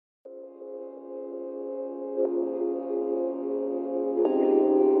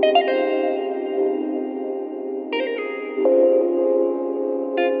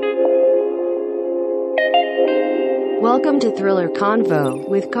Welcome to Thriller Convo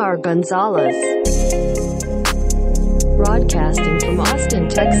with Car Gonzalez. Broadcasting from Austin,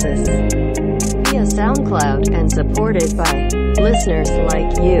 Texas. Via SoundCloud and supported by listeners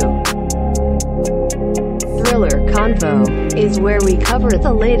like you. Thriller Convo is where we cover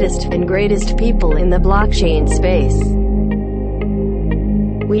the latest and greatest people in the blockchain space.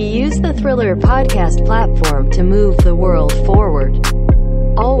 We use the Thriller podcast platform to move the world forward.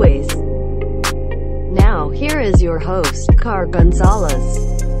 Always. Now, here is your host, Car Gonzalez.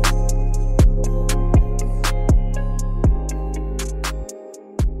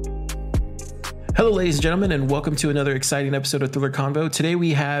 Hello, ladies and gentlemen, and welcome to another exciting episode of Thriller Convo. Today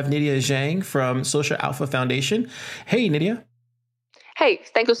we have Nydia Zhang from Social Alpha Foundation. Hey, Nydia. Hey,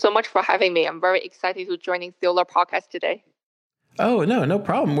 thank you so much for having me. I'm very excited to joining Thriller podcast today. Oh, no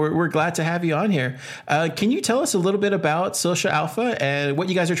problem. We're glad to have you on here. Can you tell us a little bit about Social Alpha and what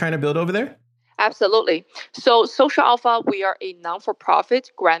you guys are trying to build over there? Absolutely. So Social Alpha, we are a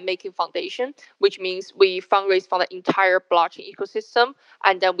non-for-profit grant-making foundation, which means we fundraise for the entire blockchain ecosystem,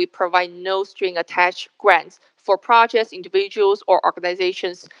 and then we provide no string attached grants for projects, individuals, or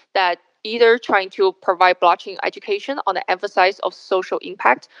organizations that either trying to provide blockchain education on the emphasis of social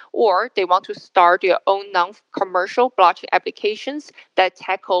impact, or they want to start their own non-commercial blockchain applications that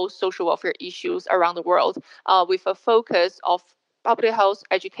tackle social welfare issues around the world with a focus of public health,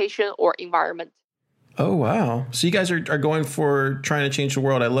 education, or environment. Oh, wow. So you guys are going for trying to change the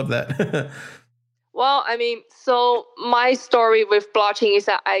world. I love that. Well, so my story with blockchain is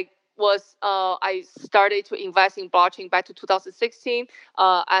that I started to invest in blockchain back to 2016,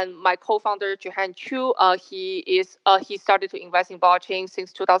 and my co-founder Zhang he started to invest in blockchain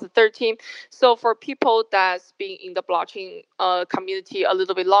since 2013. So for people that's been in the blockchain community a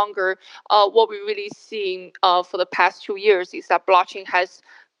little bit longer, what we really seen for the past 2 years is that blockchain has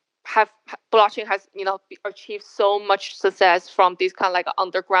achieved so much success from this kind of like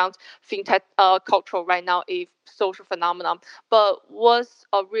underground fintech culture right now, a social phenomenon. But what's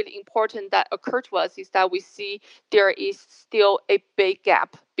really important that occurred to us is that we see there is still a big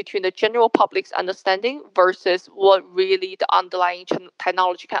gap between the general public's understanding versus what really the underlying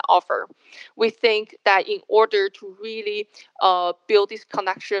technology can offer. We think that in order to really build this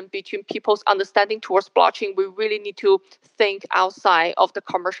connection between people's understanding towards blockchain, we really need to think outside of the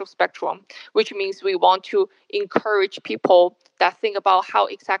commercial spectrum, which means we want to encourage people that think about how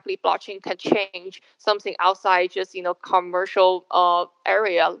exactly blockchain can change something outside just, commercial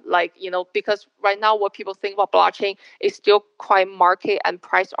area. Because right now what people think about blockchain is still quite market and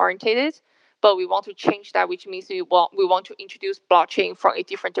price orientated. But we want to change that, which means we want to introduce blockchain from a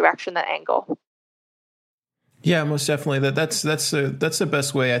different direction and angle. Yeah, most definitely. That's the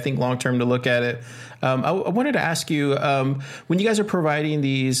best way, I think, long term to look at it. I wanted to ask you, when you guys are providing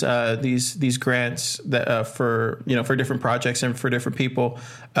these grants that for different projects and for different people,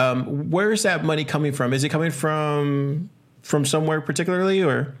 where is that money coming from? Is it coming from somewhere particularly,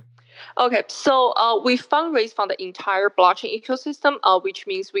 or? Okay, so we fundraise from the entire blockchain ecosystem, which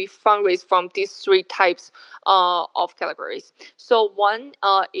means we fundraise from these three types of categories. So one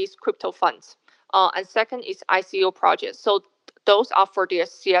is crypto funds. And second is ICO projects. So those are for their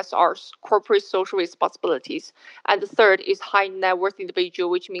CSRs, corporate social responsibilities. And the third is high net worth individual,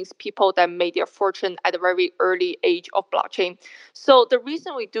 which means people that made their fortune at a very early age of blockchain. So the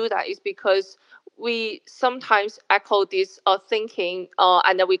reason we do that is because we sometimes echo this thinking,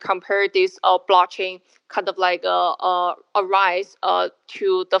 and then we compare this blockchain kind of like a rise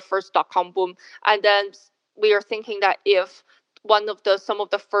to the first dot-com boom. And then we are thinking that if some of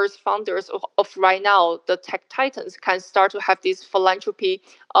the first founders of right now, the tech titans, can start to have this philanthropy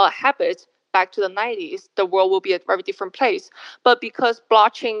habit back to the 90s, the world will be a very different place. But because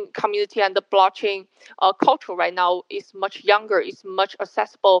blockchain community and the blockchain culture right now is much younger, is much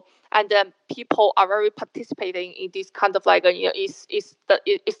accessible, and then people are very participating in this kind of like it's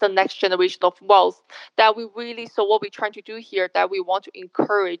the next generation of wealth that we really. So what we're trying to do here, that we want to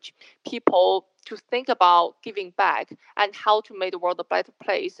encourage people to think about giving back and how to make the world a better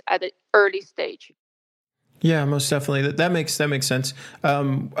place at an early stage. Yeah, most definitely. That makes sense.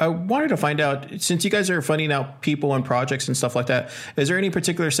 I wanted to find out, since you guys are funding out people and projects and stuff like that, is there any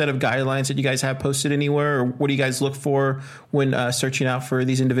particular set of guidelines that you guys have posted anywhere, or what do you guys look for when searching out for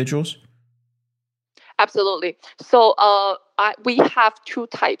these individuals? Absolutely. So we have two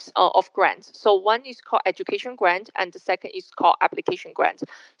types of grants. So one is called education grant, and the second is called application grant.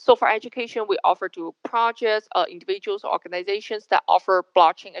 So for education, we offer to projects, individuals, or organizations that offer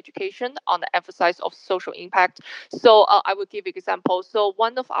blockchain education on the emphasis of social impact. So I will give you an example. So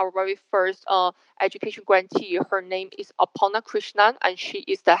one of our very first education grantee, her name is Aparna Krishnan, and she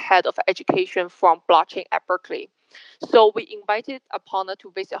is the head of education from blockchain at Berkeley. So we invited a partner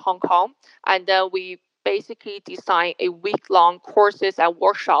to visit Hong Kong, and then we basically designed a week-long courses and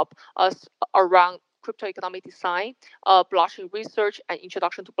workshop around crypto economic design, blockchain research, and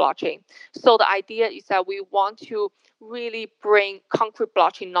introduction to blockchain. So the idea is that we want to really bring concrete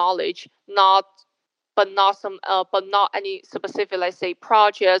blockchain knowledge, but not any specific, let's say,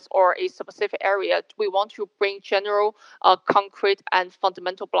 projects or a specific area. We want to bring general, concrete, and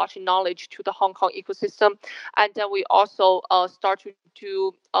fundamental blockchain knowledge to the Hong Kong ecosystem, and then we also start to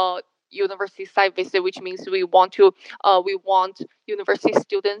do university site visit, which means we want university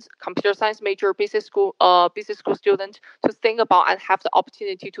students, computer science major, business school students to think about and have the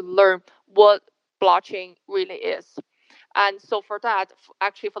opportunity to learn what blockchain really is. And so for that,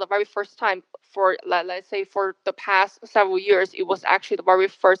 actually for the very first time, for let's say for the past several years, it was actually the very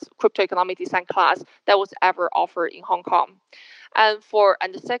first crypto economic design class that was ever offered in Hong Kong. And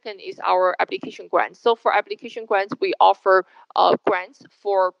the second is our application grants. So for application grants, we offer grants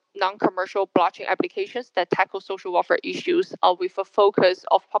for non-commercial blockchain applications that tackle social welfare issues with a focus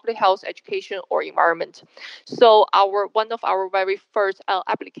of public health, education, or environment. So one of our very first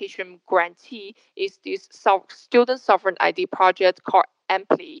application grantee is this student sovereign ID project called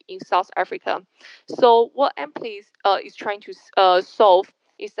Ampli in South Africa. So what Ampli is trying to solve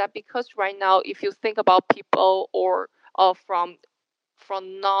is that because right now, if you think about people or from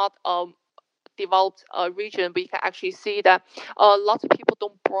not developed region, we can actually see that lots of people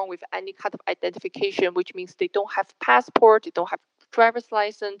don't born with any kind of identification, which means they don't have passport, they don't have driver's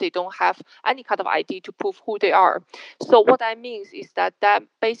license, they don't have any kind of ID to prove who they are. So what that means is that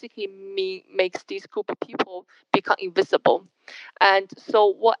basically makes these group of people become invisible. And so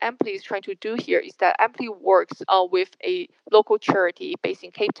what Ampli is trying to do here is that Ampli works with a local charity based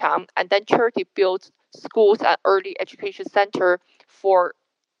in Cape Town, and then charity builds schools and early education center for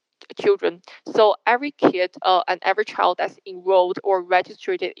children. So every kid and every child that's enrolled or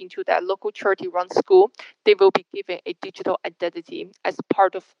registered into that local charity-run school, they will be given a digital identity as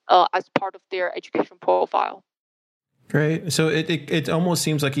part of their education profile. Great. So it almost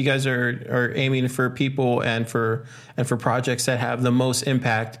seems like you guys are aiming for people and for projects that have the most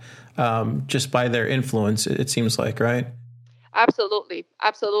impact just by their influence. It seems like, right? Absolutely.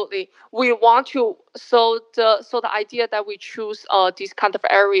 We want to. So the idea that we choose these kind of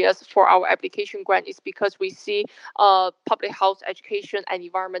areas for our application grant is because we see public health, education, and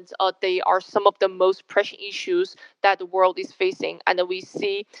environment. They are some of the most pressing issues that the world is facing, and we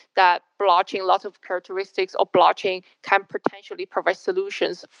see that blockchain, lots of characteristics of blockchain can potentially provide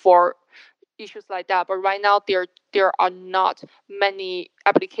solutions for issues like that. But right now, there are not many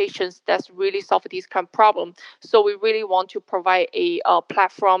applications that's really solve this kind of problem. So we really want to provide a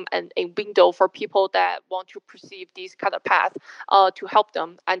platform and a window for people that want to perceive this kind of path to help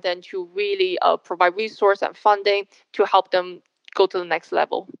them, and then to really provide resource and funding to help them go to the next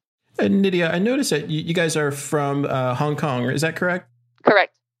level. And Nydia, I noticed that you guys are from Hong Kong. Is that correct?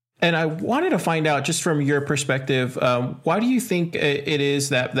 Correct. And I wanted to find out, just from your perspective, why do you think it is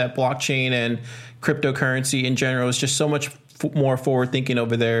that blockchain and cryptocurrency in general is just so much more forward thinking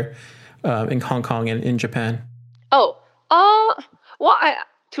over there in Hong Kong and in Japan? Oh, well,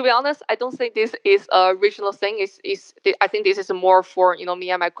 to be honest, I don't think this is a regional thing. I think this is more for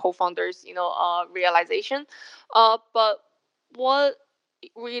me and my co-founders realization. But what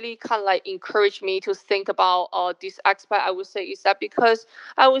really kind of like encouraged me to think about this aspect, I would say, is that because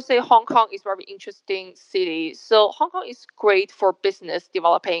I would say Hong Kong is a very interesting city. So Hong Kong is great for business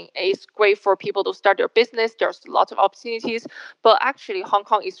developing. It's great for people to start their business. There's lots of opportunities, but actually Hong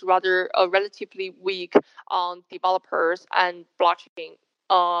Kong is rather relatively weak on developers and blockchain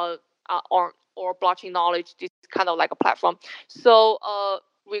or blockchain knowledge. This kind of like a platform. So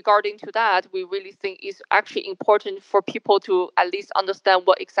regarding to that, we really think it's actually important for people to at least understand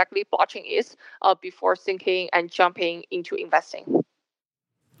what exactly blockchain is before thinking and jumping into investing.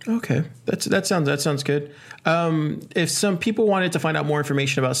 Okay, that sounds good. If some people wanted to find out more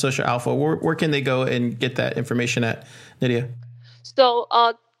information about Social Alpha, where can they go and get that information at, Nydia? So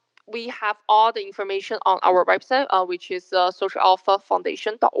we have all the information on our website, which is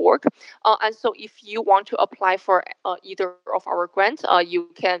socialalphafoundation.org. And so if you want to apply for either of our grants, you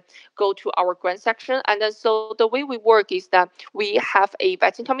can go to our grant section. And then so the way we work is that we have a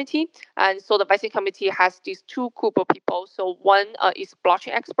vetting committee. And so the vetting committee has these two group of people. So one is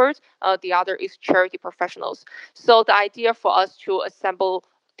blockchain experts, the other is charity professionals. So the idea for us to assemble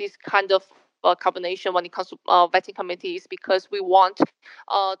this kind of combination when it comes to vetting committees, because we want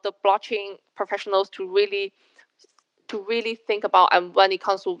the blockchain professionals to really to really think about, and when it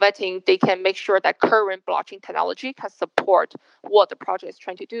comes to vetting, they can make sure that current blockchain technology can support what the project is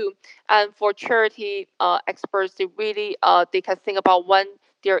trying to do. And for charity experts, they really they can think about when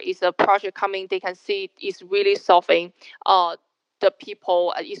there is a project coming, they can see it's really solving the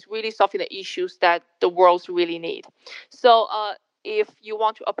people, is really solving the issues that the world really need. So if you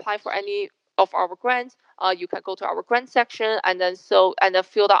want to apply for any of our grants, you can go to our grant section and then fill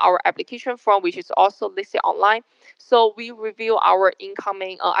out our application form, which is also listed online. So we review our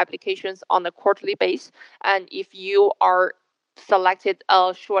incoming applications on a quarterly basis, and if you are selected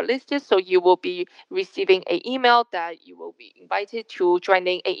shortlisted, so you will be receiving an email that you will be invited to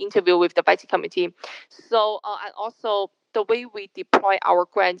joining an interview with the vetting committee. So and also the way we deploy our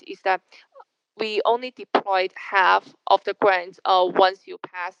grants is that we only deployed half of the grant once you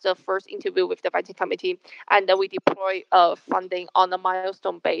pass the first interview with the vetting committee, and then we deploy funding on a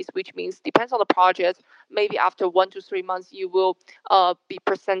milestone base, which means depends on the project. Maybe after 1 to 3 months, you will be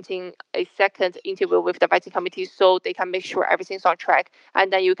presenting a second interview with the vetting committee, so they can make sure everything's on track, and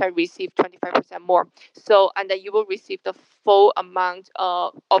then you can receive 25% more. So and then you will receive the full amount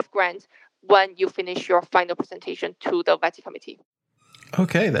of grant when you finish your final presentation to the vetting committee.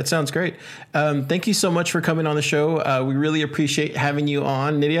 Okay, that sounds great. Thank you so much for coming on the show. We really appreciate having you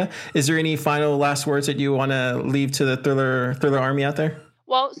on, Nydia. Is there any final last words that you want to leave to the Thriller Army out there?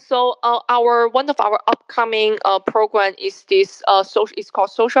 Well, so one of our upcoming program is this it's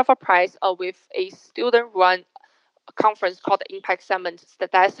called Social for Prize with a student-run conference called the Impact Summit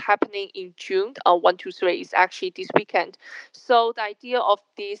that's happening in June 1 to 3. It's actually this weekend. So the idea of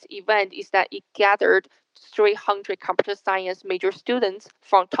this event is that it gathered 300 computer science major students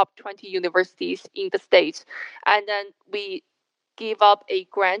from top 20 universities in the States. And then we give up a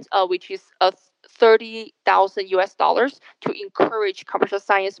grant, which is $30,000 to encourage computer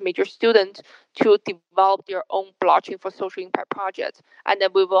science major students to develop their own blockchain for social impact projects. And then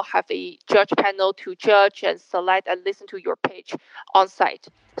we will have a judge panel to judge and select and listen to your pitch on site.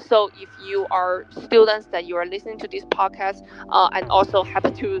 So if you are students that you are listening to this podcast and also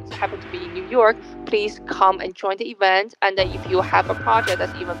happen to be in New York, please come and join the event. And then if you have a project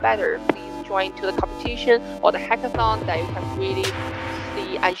that's even better, please join to the competition or the hackathon that you can really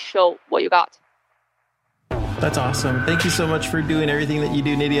see and show what you got. That's awesome. Thank you so much for doing everything that you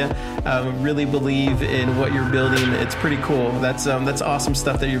do, Nydia. Really believe in what you're building. It's pretty cool. That's awesome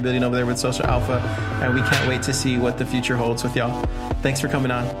stuff that you're building over there with Social Alpha, and we can't wait to see what the future holds with y'all. Thanks for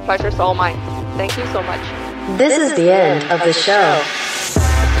coming on. Pleasure's all mine. Thank you so much. This is the end of the show.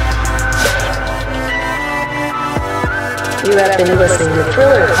 You have been listening to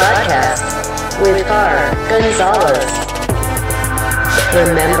Thriller Podcast with Car Gonzalez.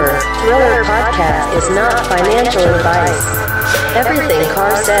 Remember, Thriller Podcast is not financial advice. Everything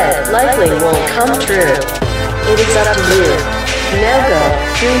Car said likely won't come true. It is up to you. Now go,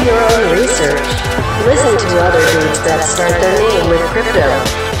 do your own research. Listen to other dudes that start their name with crypto,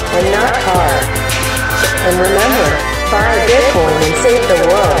 and not Car. And remember, buy Bitcoin and save the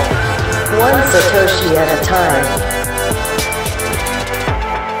world. One Satoshi at a time.